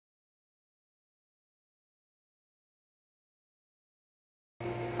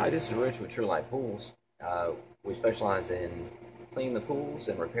Hi, this is Rich with True Pools. We specialize in cleaning the pools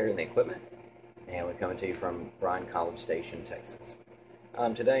and repairing the equipment, and we're coming to you from Bryan College Station, Texas.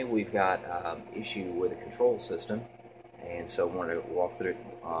 Today we've got issue with a control system, and so I wanted to walk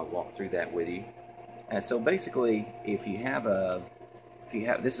through that with you. And so basically, if you have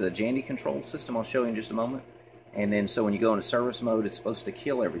this is a Jandy control system, I'll show you in just a moment. And then so when you go into service mode, it's supposed to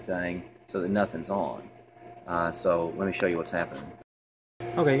kill everything so that nothing's on. So let me show you what's happening.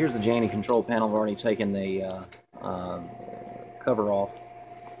 Okay, here's the Jandy control panel. I've already taken the cover off.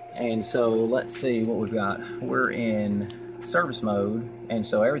 And so let's see what we've got. We're in service mode, and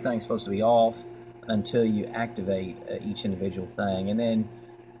so everything's supposed to be off until you activate each individual thing. And then,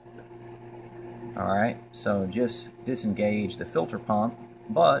 alright, so just disengage the filter pump,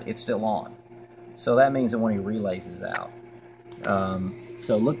 but it's still on. So that means that one of your relays is out.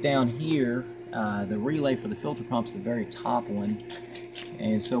 So look down here, the relay for the filter pump is the very top one.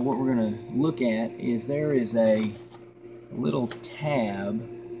 And so what we're going to look at is there is a little tab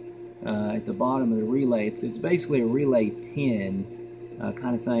at the bottom of the relay. It's basically a relay pin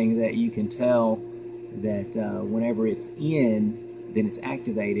kind of thing that you can tell that whenever it's in, then it's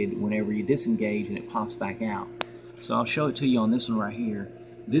activated. Whenever you disengage, and it pops back out. So I'll show it to you on this one right here.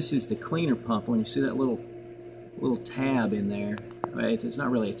 This is the cleaner pump. When you see that little tab in there, right? It's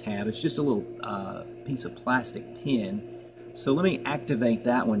not really a tab. It's just a little piece of plastic pin. So let me activate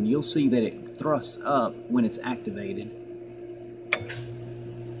that one. You'll see that it thrusts up when it's activated.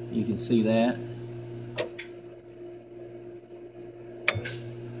 You can see that.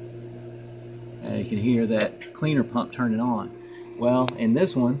 And you can hear that cleaner pump turning on. Well, in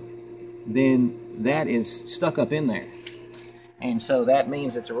this one, then that is stuck up in there. And so that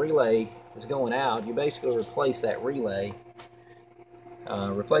means that the relay is going out. You basically replace that relay.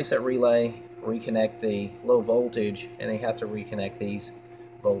 Reconnect the low voltage, and they have to reconnect these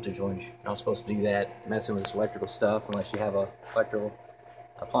voltage ones. You're not supposed to do that messing with this electrical stuff unless you have a electrical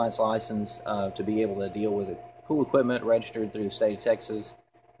appliance license to be able to deal with the pool equipment registered through the state of Texas.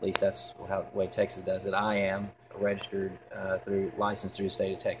 At least that's the way Texas does it. I am registered licensed through the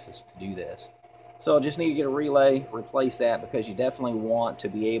state of Texas to do this. So I just need to get a relay, replace that, because you definitely want to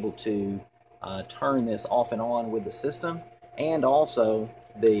be able to turn this off and on with the system, and also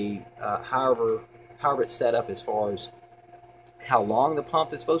the however it's set up as far as how long the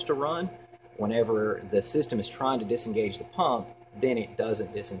pump is supposed to run. Whenever the system is trying to disengage the pump, then it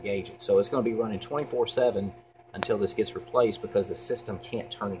doesn't disengage it. So it's going to be running 24/7 until this gets replaced, because the system can't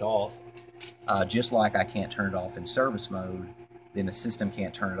turn it off. Just like I can't turn it off in service mode, then the system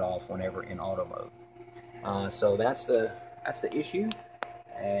can't turn it off whenever in auto mode. So that's the issue,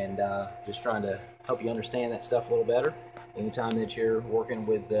 and just trying to help you understand that stuff a little better. Anytime that you're working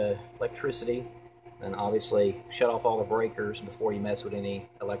with the electricity, then obviously shut off all the breakers before you mess with any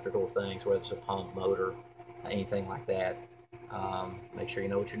electrical things, whether it's a pump, motor, anything like that. Make sure you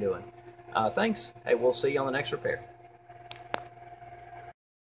know what you're doing. Thanks. Hey, we'll see you on the next repair.